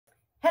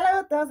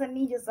dollz and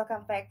ninjas,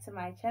 welcome back to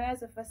my channel.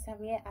 It's the first time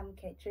here. I'm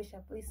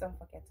Trisha. Please don't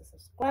forget to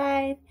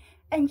subscribe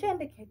and join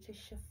the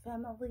Trisha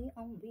family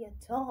on the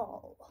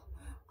doll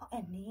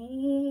and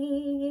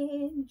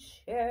ninja.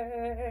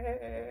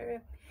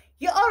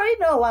 You already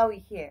know why we're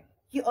here.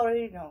 You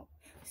already know.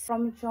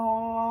 From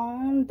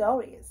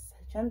Dorys.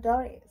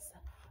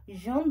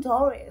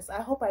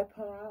 I hope I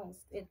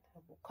pronounced it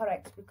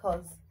correct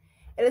because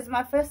it is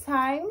my first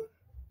time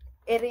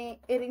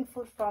eating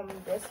food from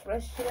this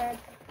restaurant.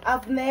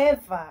 I've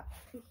never.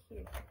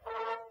 Yes.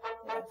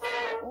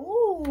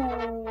 Ooh,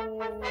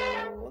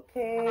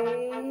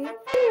 okay.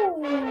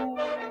 Ooh.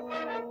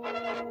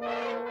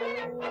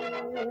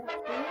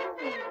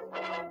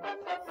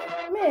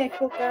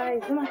 Miracle,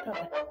 guys. Oh my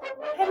God.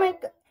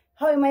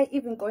 How am I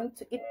even going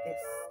to eat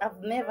this? I've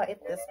never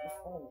eaten this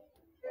before.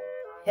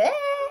 Hey,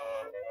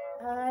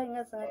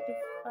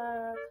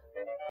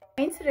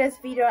 in today's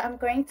video, I'm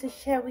going to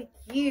share with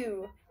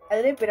you a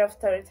little bit of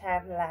story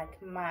time,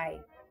 like my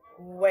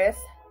worst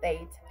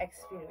date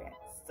experience.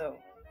 So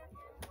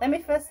let me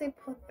firstly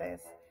put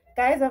this,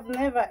 guys. I've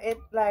never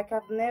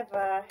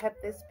had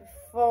this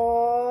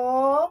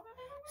before,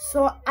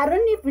 so I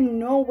don't even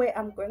know where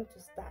I'm going to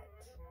start.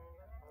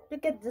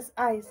 Look at these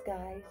eyes,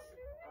 guys.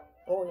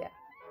 Oh yeah,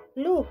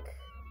 look,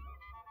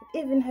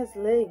 it even has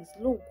legs.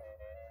 Look.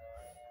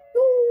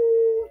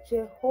 Ooh,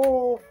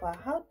 Jehovah,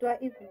 how do I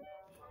even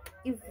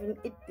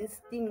eat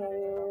this thing?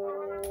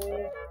 Oh,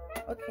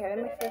 okay,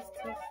 let me first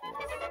taste this.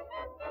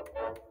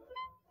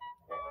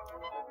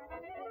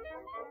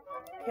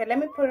 Okay, let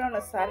me put it on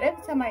the side.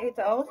 Every time I eat,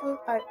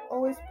 I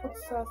always put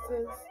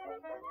sauces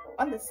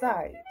on the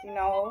side, you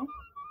know.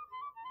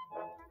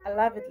 I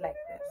love it like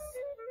this.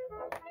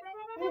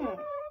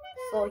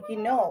 So you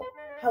know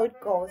how it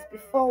goes.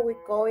 Before we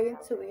go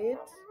into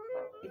it,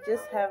 you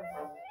just have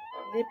a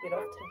little bit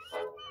of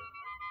taste.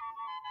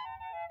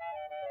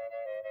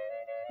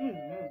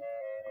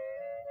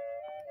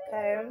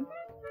 Okay.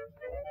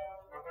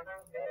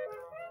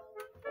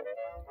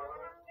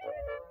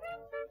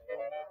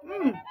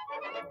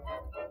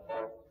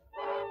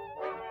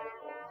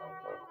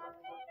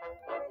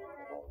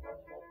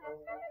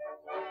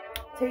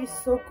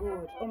 Tastes so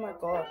good. Oh my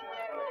God.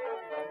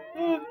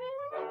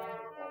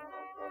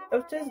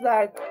 It tastes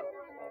like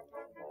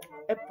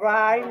a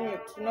brine meat,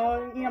 you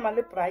know,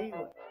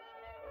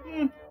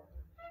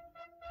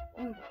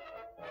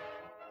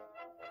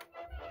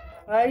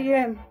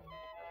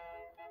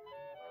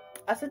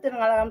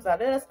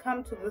 let us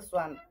come to this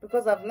one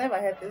because I've never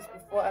had this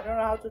before. I don't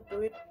know how to do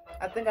it.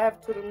 I think I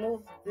have to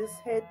remove this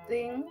head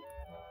thing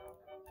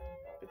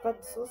because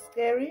it's so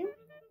scary.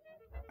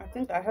 I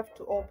think I have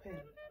to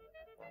open.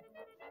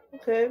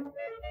 Okay,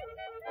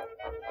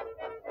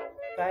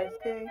 guys.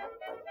 Okay.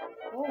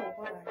 Oh,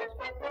 alright.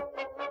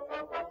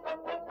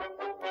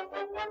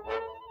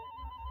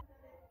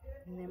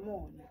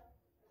 Lemon.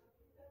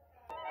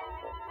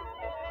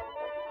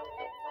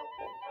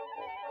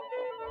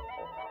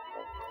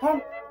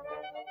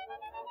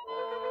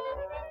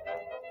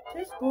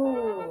 Tastes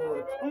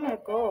good. Oh my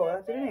God,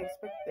 I didn't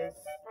expect this.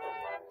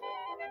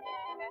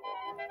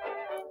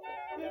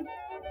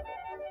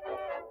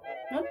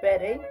 Not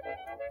bad, eh?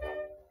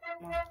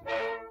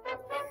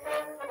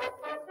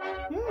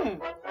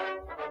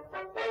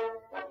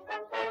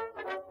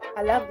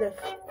 I love this.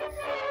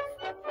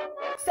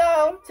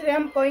 So today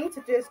I'm going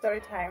to do a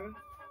story time.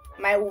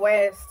 My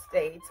worst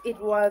date. It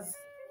was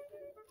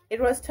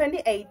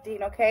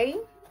 2018. Okay,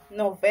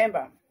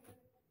 November.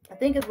 I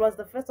think it was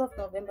the 1st of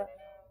November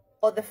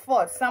or the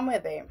 4th, somewhere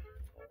there.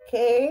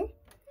 Okay,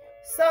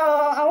 so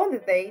I went on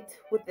a date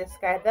with this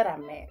guy that I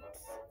met.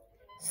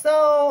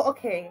 So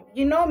okay,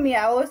 you know me,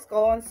 I always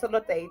go on solo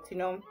dates, you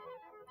know.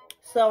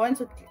 So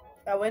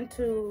I went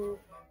to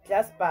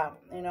Glass Bar,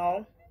 you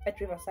know, at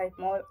Riverside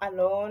Mall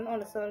alone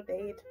on a solo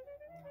date,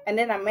 and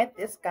then I met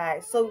this guy.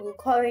 So we'll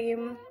call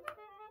him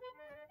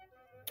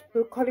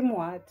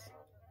what?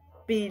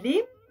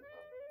 Billy.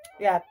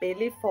 Yeah,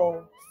 Billy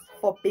for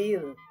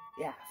Bill.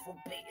 Yeah, for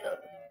Bill,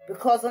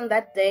 because on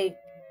that day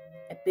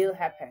a bill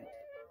happened.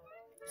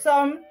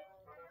 So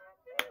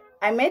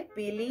I met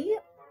Billy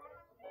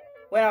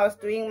when I was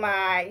doing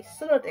my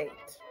solo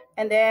date,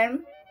 and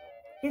then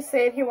he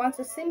said he wants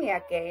to see me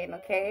again.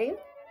 Okay,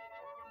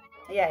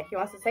 yeah, he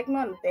wants to take me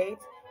on a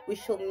date. We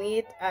should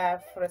meet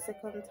for a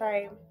second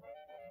time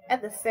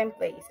at the same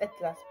place at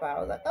Glass Bar. I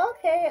was like,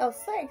 okay, I was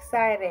so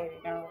excited,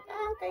 you know,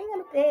 I'm going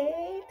on a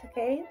date.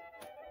 Okay,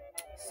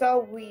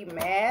 so we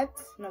met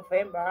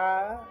November,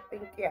 I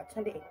think, yeah,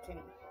 2018.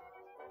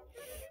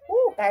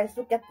 Oh, guys,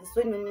 look at this.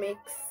 When you mix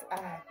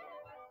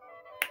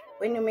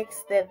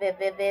the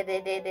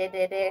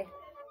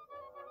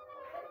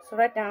so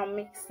right now I'm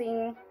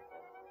mixing.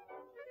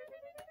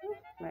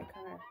 My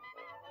God,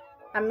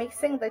 I'm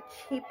mixing the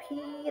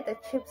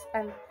chips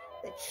and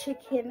the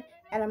chicken,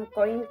 and I'm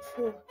going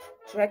to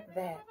drag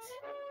that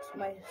to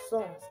my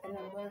sauce, and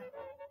I'm gonna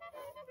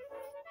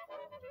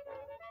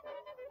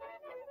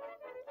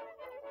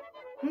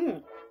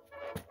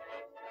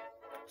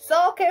So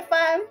okay,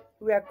 fine,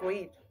 we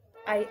agreed.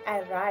 I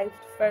arrived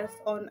first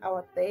on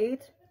our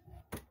date.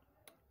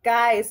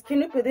 Guys,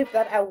 can you believe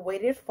that I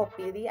waited for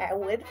Billy? I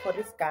waited for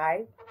this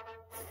guy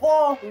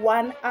for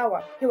 1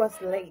 hour. He was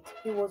late.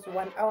 He was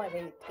 1 hour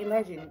late.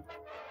 Imagine.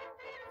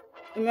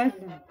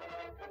 Imagine.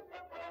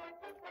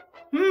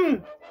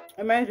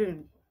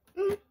 Imagine.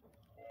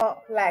 Oh,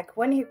 like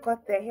when he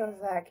got there, he was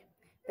like,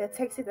 the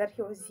taxi that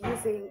he was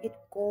using, it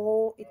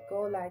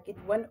like it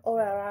went all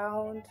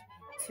around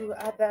to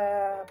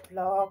other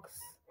blocks.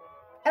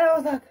 And I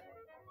was like,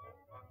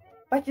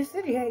 but you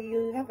said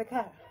you have a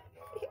car.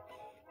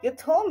 You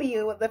told me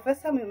the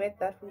first time we met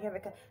that we have a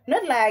car.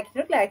 Not like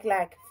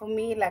for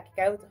me, like a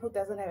guy who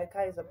doesn't have a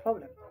car is a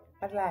problem.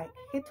 But like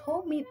he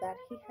told me that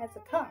he has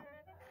a car.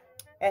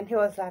 And he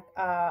was like,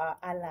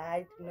 I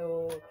lied,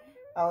 no.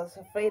 I was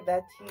afraid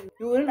that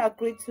you wouldn't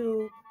agree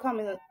to come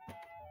in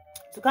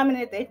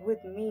a date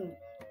with me.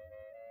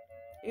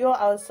 I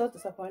was so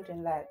disappointed.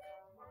 Like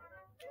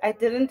I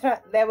didn't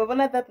trust.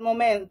 Even at that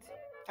moment,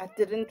 I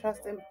didn't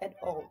trust him at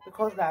all,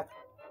 because like,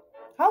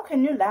 how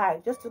can you lie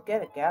just to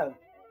get a girl?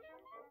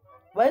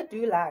 Why do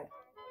you lie?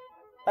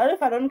 What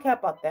if I don't care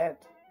about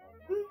that?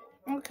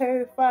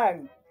 Okay,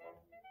 fine.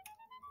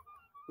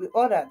 We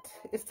ordered.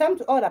 It's time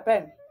to order,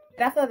 Ben.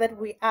 And after that,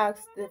 we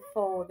asked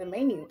for the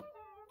menu.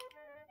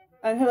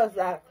 And he was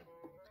like,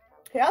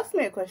 he asked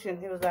me a question.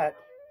 He was like,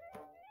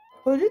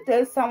 would you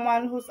tell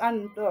someone who's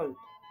unemployed?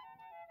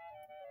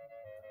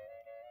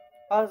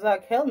 I was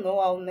like, hell no,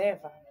 I'll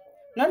never.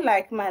 Not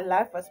like my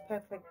life was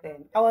perfect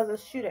then. I was a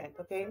student,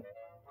 okay?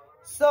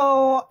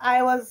 So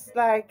I was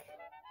like,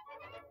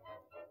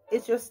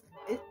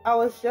 I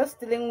was just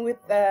dealing with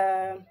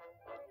the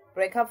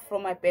breakup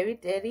from my baby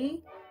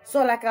daddy.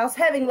 So like I was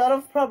having a lot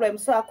of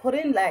problems. So I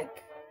couldn't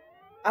like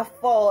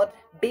afford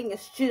being a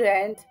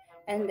student.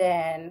 And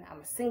then I'm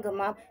a single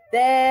mom.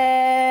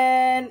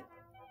 Then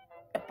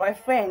a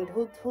boyfriend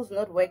who's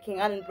not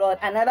working, unemployed.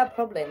 Another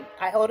problem.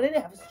 I already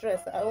have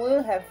stress. I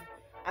already have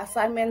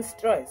assignment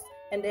stress.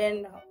 And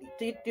then,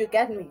 do you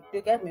get me? Do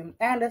you get me?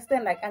 I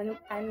understand, like,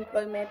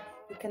 unemployment,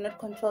 you cannot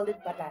control it,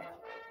 but like,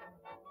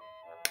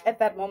 at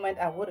that moment,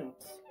 I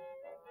wouldn't.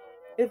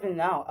 Even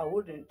now, I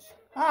wouldn't.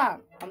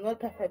 I'm not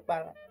perfect,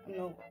 but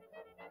no.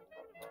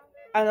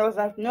 And I was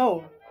like,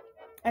 no.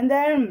 And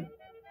then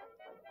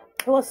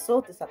he was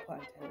so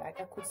disappointed.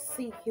 Like I could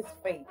see his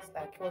face.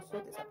 Like he was so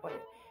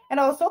disappointed. And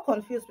I was so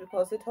confused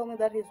because he told me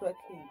that he's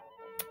working.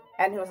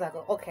 And he was like,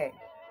 okay,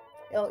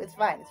 it's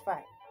fine, it's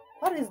fine.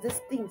 What is this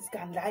thing?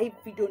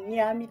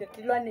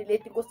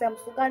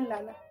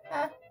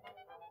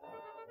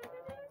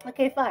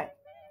 Okay, fine.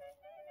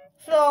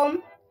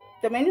 So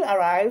the menu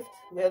arrived.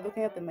 We were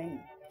looking at the menu.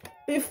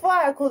 Before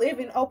I could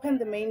even open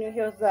the menu,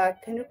 he was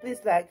like, can you please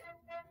like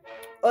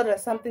order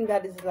something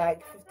that is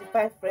like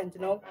 55 francs,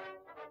 you know?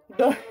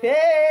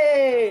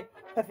 Hey,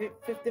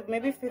 50,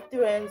 maybe 50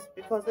 rands,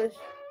 because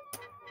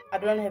I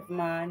don't have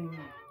money.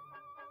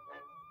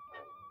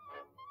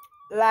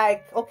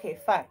 Like, okay,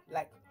 fine.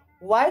 Like,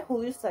 why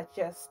would you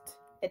suggest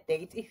a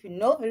date if you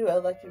know very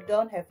well that you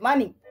don't have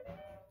money?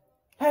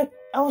 Like,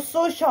 I was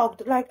so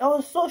shocked. Like, I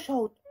was so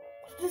shocked.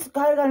 This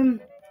guy,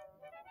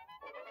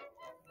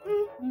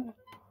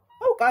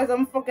 oh, guys,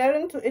 I'm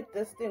forgetting to eat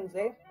these things,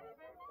 eh?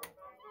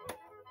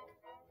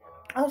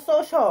 I was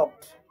so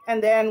shocked.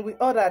 And then we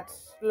ordered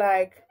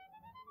like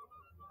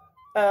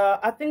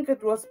I think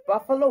it was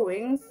buffalo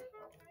wings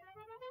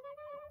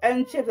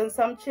and chips, and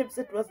some chips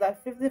it was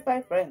like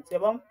 55 francs, you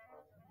know.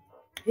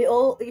 He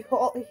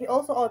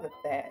also ordered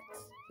that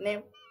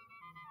name.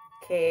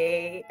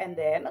 Okay, and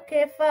then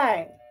okay,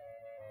 fine.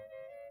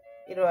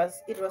 It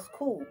was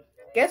cool.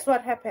 Guess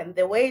what happened?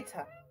 The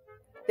waiter,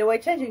 they were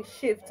changing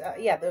shift.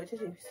 They were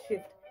changing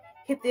shift.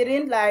 He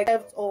didn't like,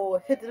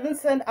 or he didn't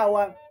send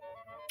our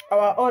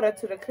order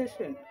to the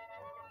kitchen.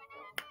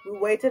 We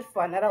waited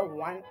for another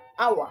 1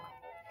 hour,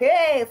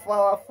 hey, for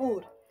our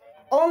food,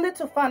 only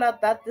to find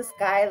out that this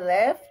guy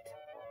left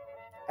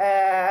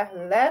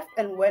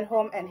and went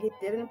home, and he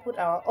didn't put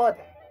our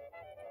order.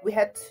 We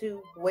had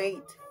to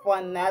wait for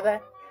another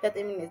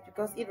 30 minutes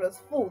because it was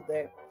full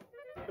there.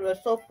 It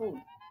was so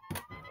full.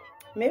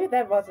 Maybe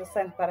that was a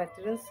sign, but I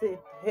didn't see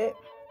it. Hey.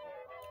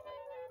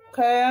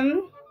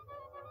 Okay.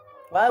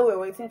 While we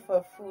were waiting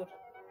for food,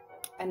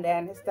 and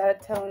then he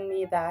started telling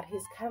me that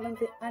he's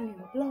currently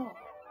unemployed.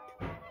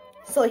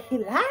 So he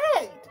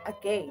lied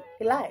again.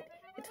 He lied.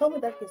 He told me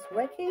that he's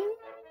working.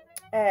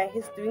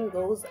 He's doing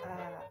those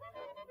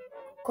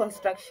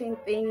construction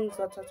things,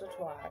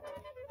 what.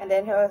 And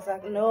then he was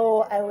like,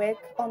 no, I work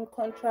on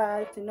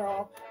contract, you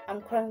know,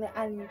 I'm currently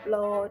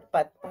unemployed,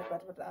 but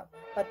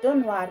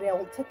don't worry, I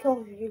will take care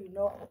of you, you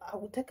know, I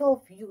will take care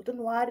of you, don't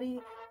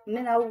worry, and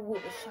then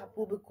the shop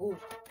will be good.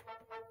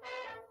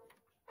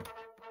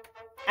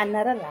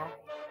 Another lie.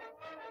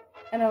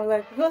 And I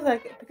was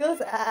like,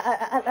 because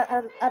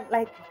I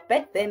like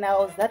back then I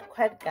was that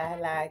quiet guy.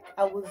 Like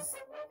I was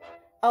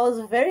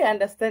very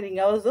understanding.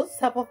 I was those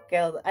type of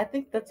girl. I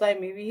think that's why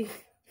maybe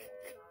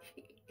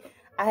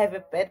I have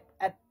a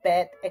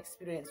bad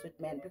experience with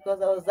men,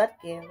 because I was that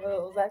girl. I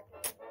was like,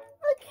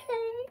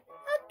 okay.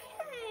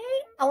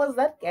 I was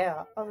that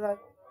girl. I was like,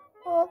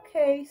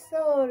 okay,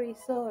 sorry.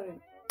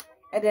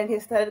 And then he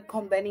started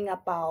complaining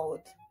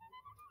about,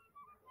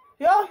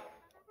 yo,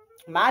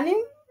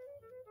 money.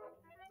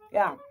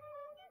 Yeah.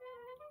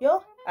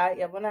 Yo, I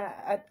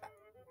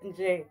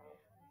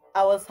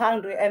was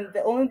hungry, and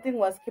the only thing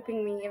was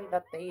keeping me in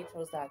that date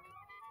was that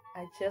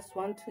I just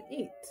want to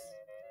eat.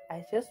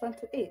 I just want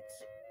to eat.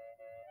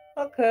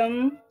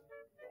 Okay.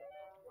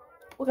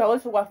 Okay,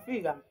 what's your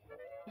figure?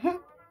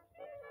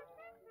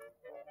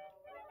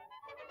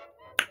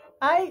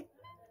 It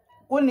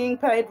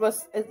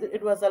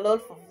was a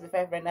lot for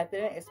 55 rand. I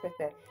didn't expect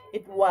that.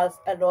 It was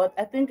a lot.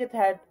 I think it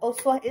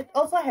also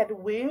had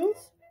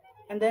wings,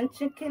 and then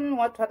chicken,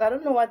 what, I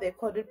don't know what they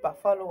called it,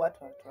 buffalo,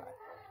 what,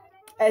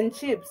 and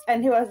chips.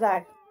 And he was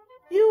like,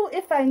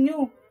 if I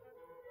knew,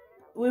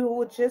 we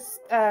would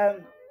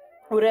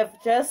have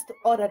just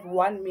ordered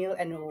one meal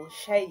and we will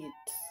share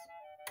it.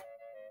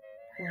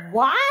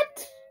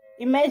 What?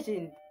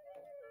 Imagine,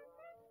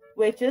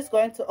 we're just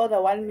going to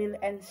order one meal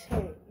and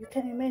share. You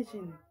can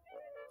imagine,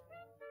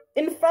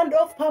 in front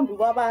of phambi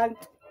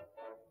kwabantu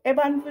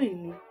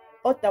ebantwini,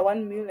 order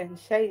one meal and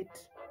share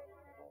it.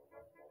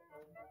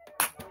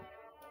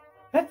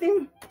 I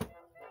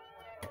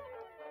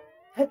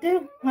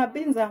think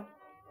Mabinza,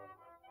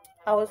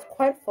 I was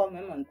quiet for a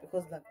moment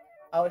because like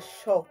I was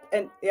shocked,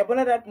 and at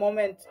that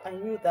moment I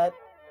knew that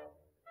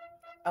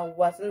I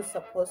wasn't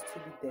supposed to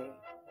be there.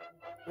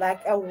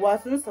 Like, I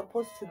wasn't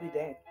supposed to be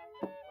there.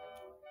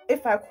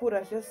 If I could,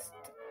 I just,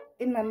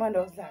 in my mind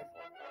was like,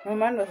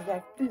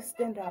 please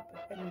stand up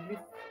and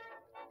leave.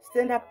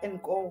 Stand up and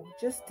go.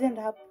 Just stand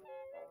up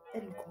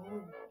and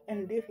go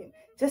and leave him.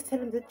 Just tell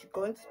him that you're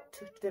going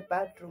to the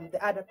bathroom, the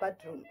other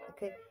bathroom,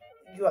 okay?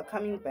 You are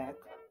coming back.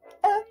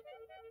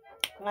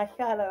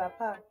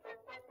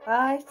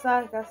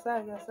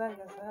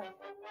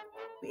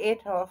 We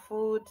ate our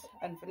food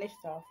and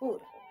finished our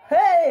food.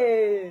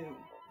 Hey!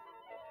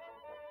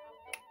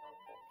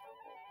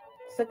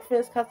 It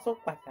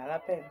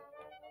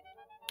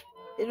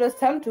was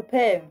time to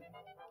pay.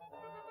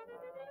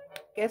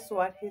 Guess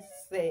what he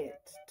said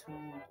to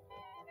me?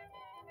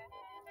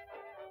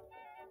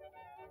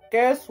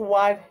 Guess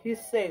what he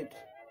said?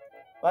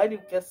 Why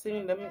did you just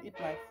saying let me eat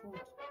my food?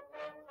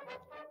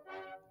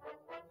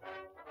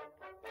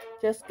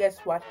 Just guess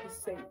what he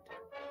said.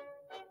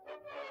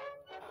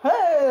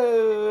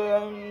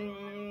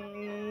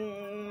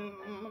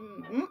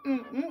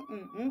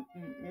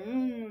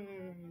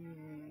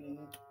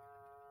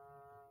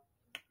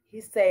 He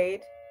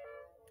said,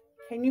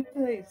 can you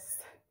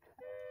please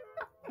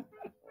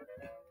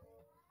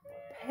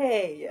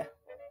pay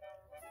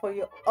for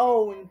your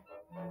own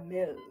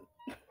meal?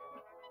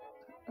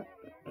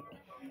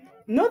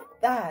 Not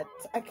that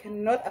I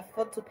cannot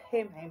afford to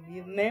pay my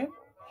meal, no.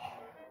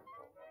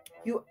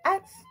 You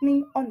asked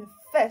me on the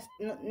first,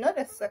 not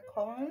a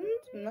second,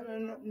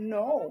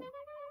 no.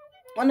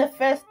 On the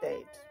first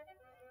date.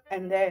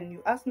 And then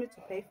you asked me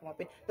to pay for my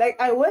bill. Like,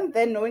 I went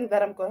there knowing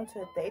that I'm going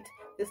to a date.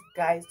 This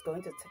guy is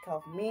going to take care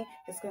of me.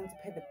 He's going to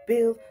pay the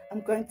bill.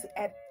 I'm going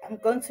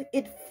to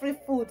eat free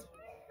food.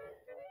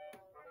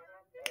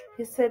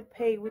 He said,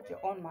 pay with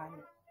your own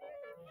money.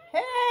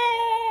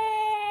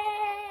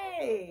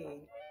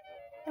 Hey!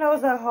 And I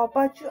was like, how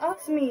about you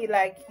ask me?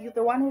 Like, you're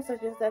the one who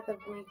suggested that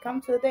we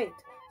come to a date.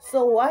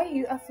 So why are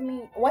you asking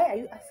me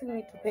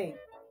to pay?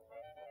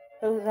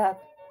 He was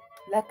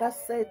like I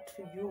said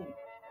to you,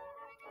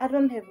 I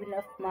don't have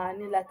enough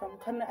money. Like, I'm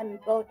kind of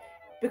unemployed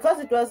because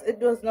it was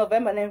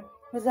November. And I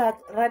was like,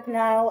 right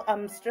now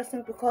I'm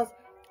stressing because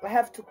I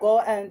have to go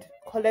and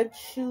collect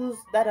shoes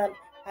that I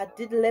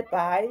did lay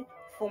by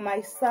for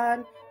my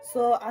son.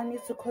 So I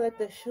need to collect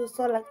the shoes.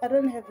 So like, I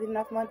don't have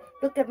enough money.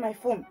 Look at my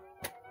phone.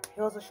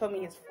 He also showed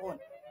me his phone.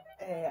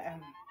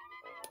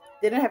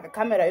 Didn't have a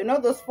camera. You know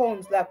those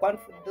phones like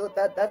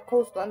that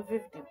cost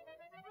 150.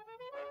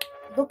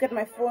 Look at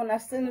my phone. I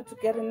still need to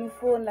get a new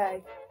phone.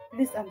 Like,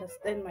 please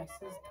understand my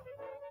sister.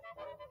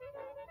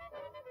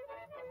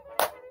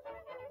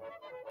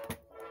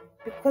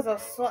 Because I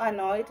was so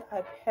annoyed,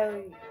 I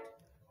paid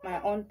my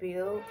own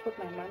bill, put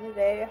my money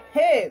there.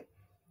 Hey,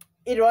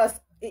 it was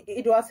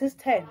his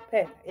turn.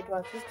 It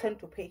was his turn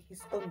to pay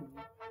his own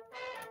money.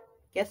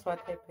 Guess what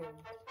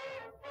happened?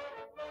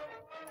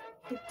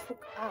 He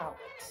took out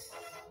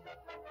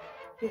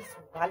his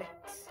wallet.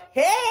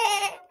 Hey,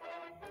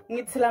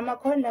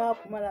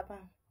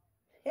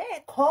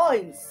 hey,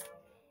 coins.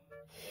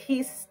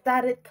 He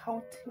started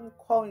counting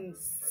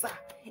coins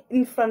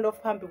in front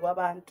of phambi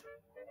kwabantu.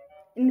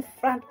 In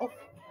front of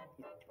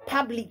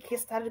public, he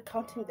started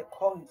counting the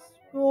coins.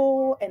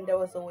 Oh, and there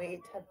was a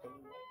waiter there.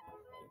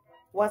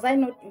 Was I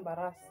not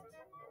embarrassed?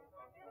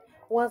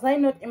 Was I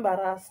not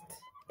embarrassed?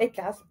 A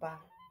gas bar.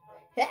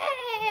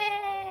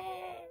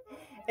 Hey!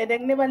 And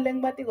then never learned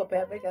about go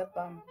pay a gas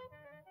bar.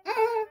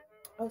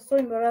 I was so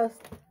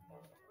embarrassed.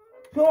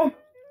 No.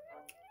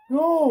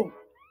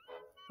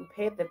 He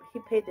paid the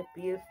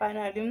bill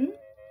finally.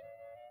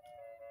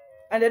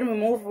 And then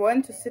we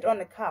went to sit on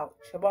the couch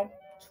to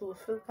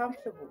feel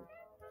comfortable.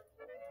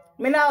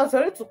 I mean, I was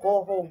ready to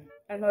go home.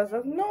 And I was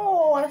like,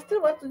 no, I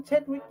still want to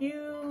chat with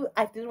you.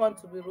 I didn't want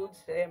to be rude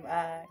to him.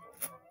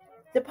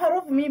 the part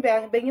of me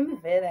being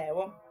there,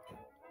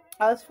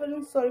 I was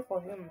feeling sorry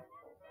for him.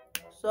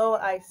 So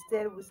we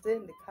stayed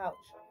in the couch.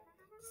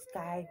 This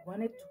guy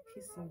wanted to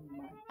kiss him,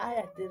 man.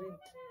 I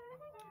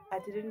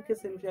didn't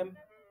kiss him, Jim.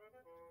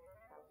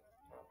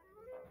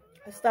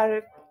 I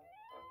started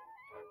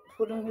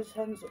putting his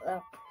hands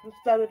up. He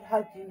started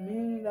hugging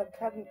me, like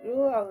hugging.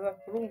 Oh, I was like,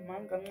 oh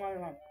man,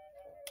 man.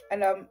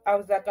 And I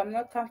was like, I'm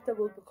not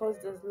comfortable because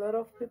there's a lot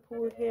of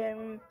people here.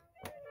 And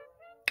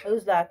I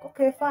was like,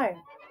 okay,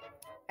 fine.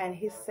 And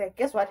he said,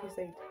 guess what he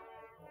said?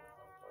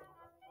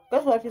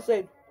 Guess what he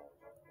said?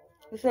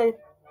 He said,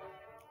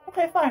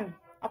 okay, fine.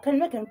 I can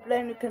make a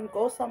plan. You can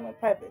go somewhere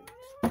private.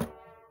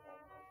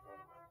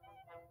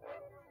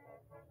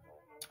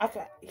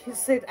 Okay, he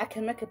said I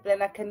can make a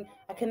plan. I can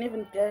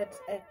even get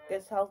a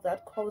guest house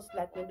that costs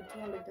like maybe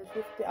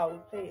 250. I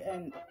will pay,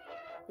 and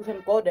we can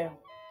go there.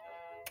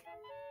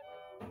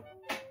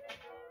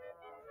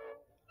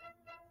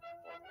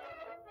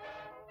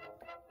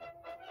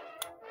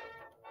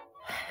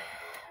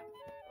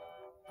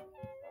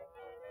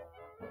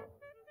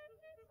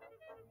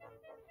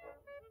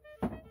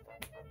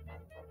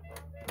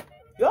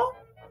 Yo,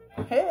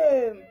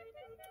 hey,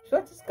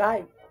 so this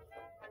guy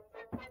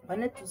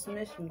wanted to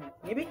smash me.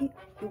 Maybe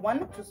he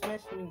wanted to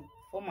smash me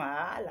for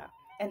Mahala,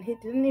 and he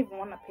didn't even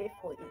want to pay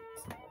for it.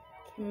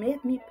 He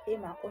made me pay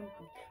my own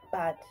bill,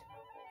 but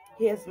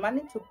he has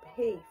money to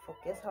pay for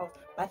guest house.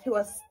 But he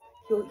was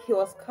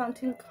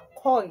counting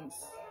coins.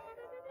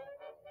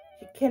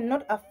 He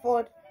cannot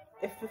afford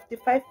a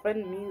 55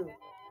 rand meal,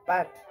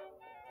 but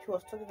he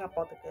was talking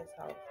about the guest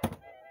house.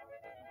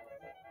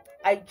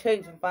 I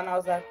changed and I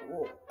was like,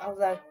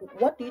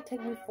 what do you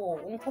take me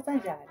for?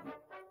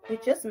 We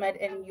just met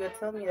and you're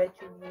telling me that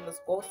you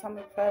must go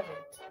somewhere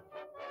private.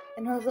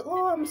 And I was like,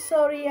 oh, I'm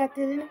sorry, I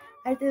didn't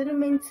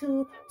mean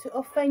to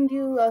offend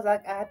you. I was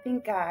like, I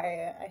think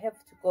I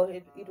have to go.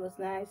 It was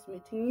nice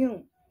meeting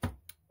you. I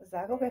was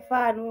like, okay,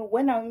 fine.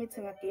 When are we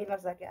meeting again? I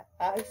was like, yeah,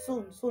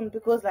 soon,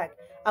 because like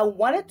I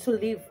wanted to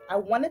leave. So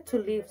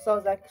I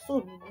was like,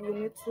 soon, we'll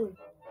meet soon.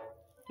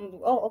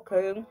 Oh,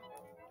 okay.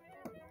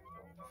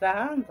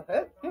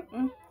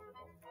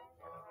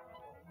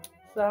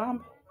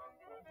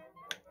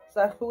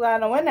 So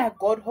when I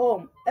got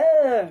home,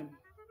 the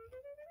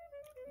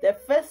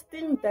first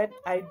thing that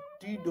I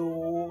did,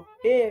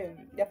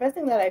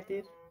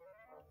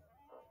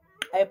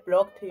 I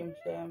blocked him.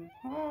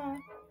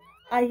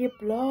 I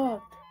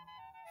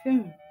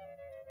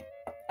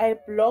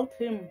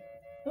blocked him.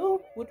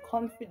 Oh, with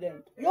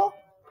confidence. Yo,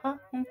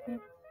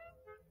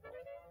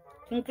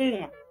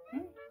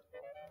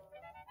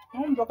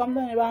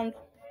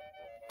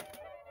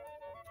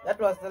 that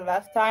was the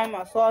last time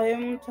I saw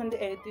him,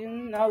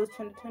 2018. Now it's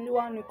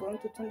 2021. We're going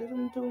to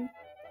 2022.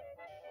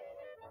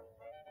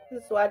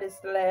 This is what is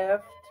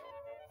left.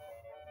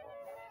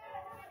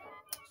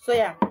 So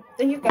yeah,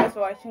 thank you guys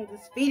for watching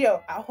this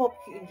video. I hope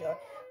you enjoy.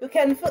 You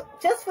can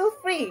just feel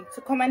free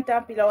to comment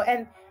down below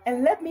and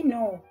let me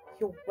know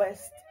your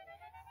worst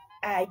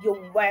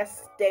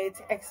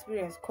date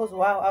experience. Cause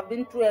wow, I've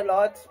been through a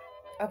lot.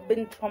 I've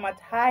been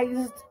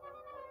traumatized.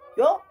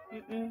 Yo,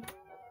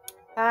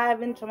 I've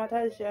been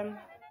traumatized.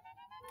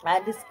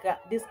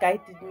 This guy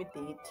did me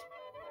date.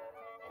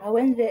 I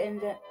went there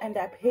and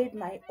I paid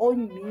my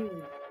own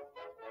meal.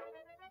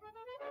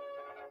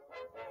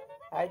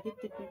 He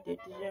did me date.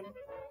 He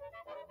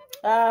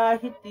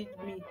did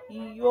me. He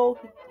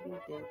did me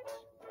date.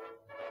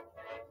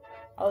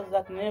 I was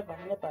like, never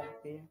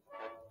again.